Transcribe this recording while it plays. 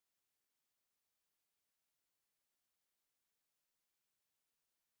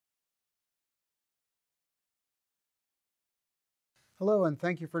Hello, and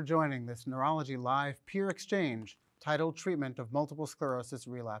thank you for joining this NeurologyLive peer exchange titled Treatment of Multiple Sclerosis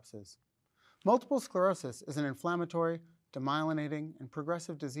Relapses. Multiple sclerosis is an inflammatory, demyelinating, and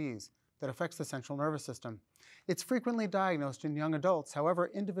progressive disease that affects the central nervous system. It's frequently diagnosed in young adults.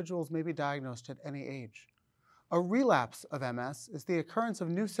 However, individuals may be diagnosed at any age. A relapse of MS is the occurrence of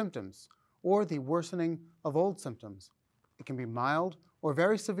new symptoms or the worsening of old symptoms. It can be mild or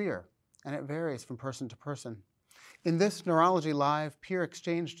very severe, and it varies from person to person. In this NeurologyLive peer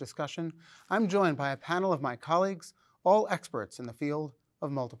exchange discussion, I'm joined by a panel of my colleagues, all experts in the field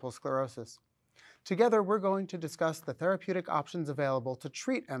of multiple sclerosis. Together, we're going to discuss the therapeutic options available to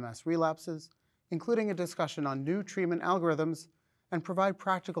treat MS relapses, including a discussion on new treatment algorithms, and provide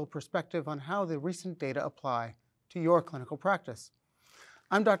practical perspective on how the recent data apply to your clinical practice.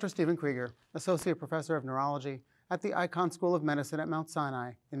 I'm Dr. Stephen Krieger, Associate Professor of Neurology at the Icahn School of Medicine at Mount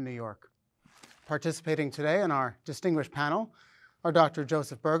Sinai in New York. Participating today in our distinguished panel are Dr.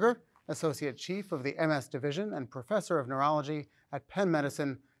 Joseph Berger, Associate Chief of the MS Division and Professor of Neurology at Penn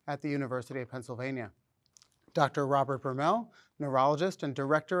Medicine at the University of Pennsylvania. Dr. Robert Bermel, Neurologist and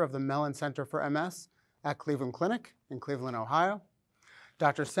Director of the Mellon Center for MS at Cleveland Clinic in Cleveland, Ohio.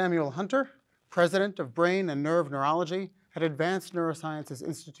 Dr. Samuel Hunter, President of Brain and Nerve Neurology at Advanced Neurosciences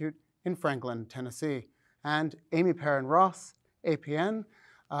Institute in Franklin, Tennessee. And Amy Perrin-Ross, APN,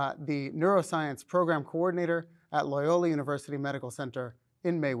 the Neuroscience Program Coordinator at Loyola University Medical Center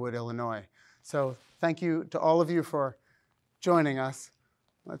in Maywood, Illinois. So thank you to all of you for joining us.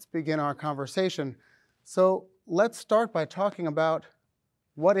 Let's begin our conversation. So let's start by talking about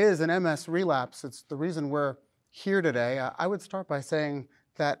what is an MS relapse. It's the reason we're here today. I would start by saying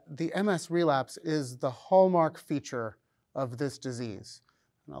that the MS relapse is the hallmark feature of this disease.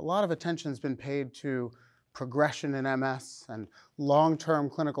 And a lot of attention has been paid to progression in MS and long-term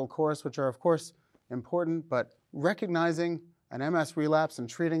clinical course, which are of course important, but recognizing an MS relapse and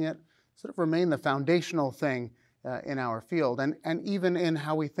treating it sort of remain the foundational thing in our field, and even in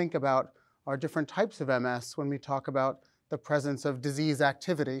how we think about our different types of MS when we talk about the presence of disease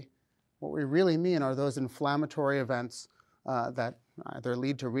activity. What we really mean are those inflammatory events that either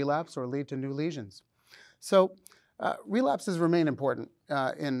lead to relapse or lead to new lesions. So relapses remain important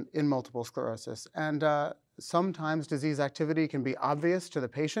in multiple sclerosis, and sometimes disease activity can be obvious to the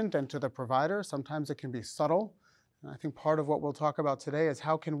patient and to the provider. Sometimes it can be subtle. And I think part of what we'll talk about today is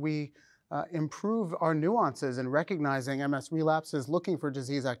how can we improve our nuances in recognizing MS relapses, looking for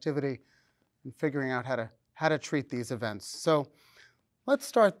disease activity, and figuring out how to treat these events. So let's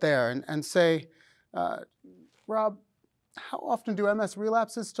start there and say, Rob, how often do MS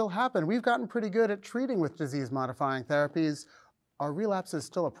relapses still happen? We've gotten pretty good at treating with disease-modifying therapies. Are relapses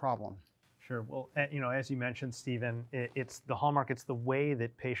still a problem? Sure. Well, as you mentioned, Stephen, it's the hallmark. It's the way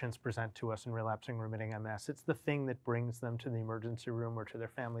that patients present to us in relapsing remitting MS. It's the thing that brings them to the emergency room or to their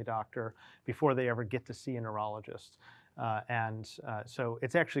family doctor before they ever get to see a neurologist. So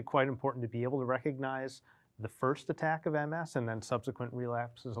it's actually quite important to be able to recognize the first attack of MS and then subsequent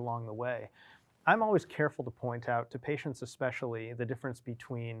relapses along the way. I'm always careful to point out to patients especially the difference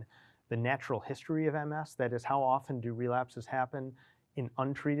between the natural history of MS, that is how often do relapses happen in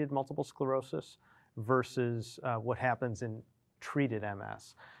untreated multiple sclerosis versus what happens in treated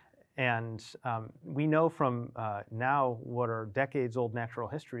MS. And we know from now what are decades-old natural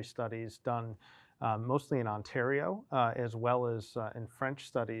history studies done mostly in Ontario as well as in French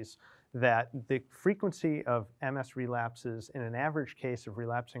studies that the frequency of MS relapses in an average case of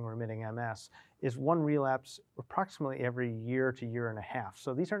relapsing remitting MS is one relapse approximately every year to year and a half.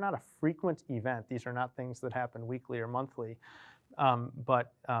 So these are not a frequent event. These are not things that happen weekly or monthly.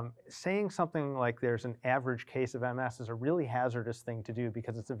 But saying something like there's an average case of MS is a really hazardous thing to do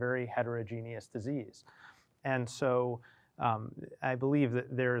because it's a very heterogeneous disease. And so I believe that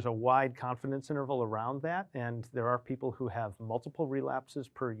there's a wide confidence interval around that, and there are people who have multiple relapses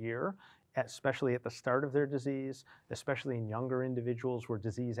per year, especially at the start of their disease, especially in younger individuals where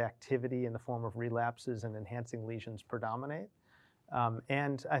disease activity in the form of relapses and enhancing lesions predominate.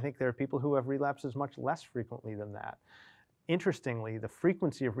 And I think there are people who have relapses much less frequently than that. Interestingly, the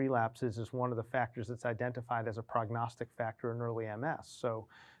frequency of relapses is one of the factors that's identified as a prognostic factor in early MS. So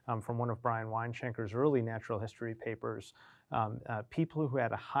from one of Brian Weinshenker's early natural history papers, people who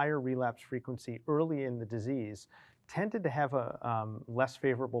had a higher relapse frequency early in the disease tended to have a less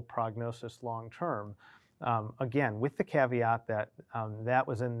favorable prognosis long term. Again, with the caveat that that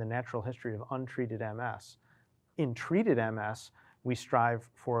was in the natural history of untreated MS. In treated MS, we strive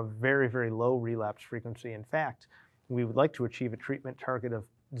for a very, very low relapse frequency. In fact, we would like to achieve a treatment target of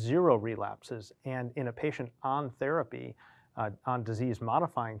 0 relapses. And in a patient on therapy, on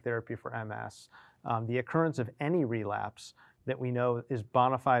disease-modifying therapy for MS, the occurrence of any relapse that we know is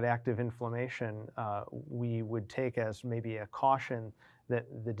bona fide active inflammation, we would take as maybe a caution that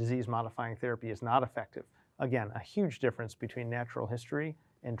the disease-modifying therapy is not effective. Again, a huge difference between natural history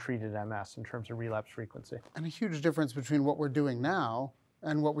and treated MS in terms of relapse frequency. And a huge difference between what we're doing now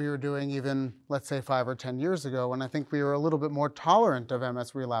and what we were doing even, let's say, 5 or 10 years ago, when I think we were a little bit more tolerant of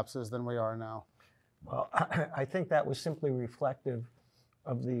MS relapses than we are now. Well, I think that was simply reflective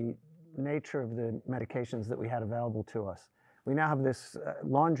of the nature of the medications that we had available to us. We now have this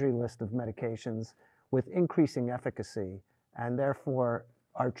laundry list of medications with increasing efficacy, and therefore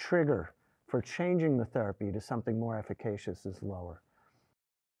our trigger for changing the therapy to something more efficacious is lower.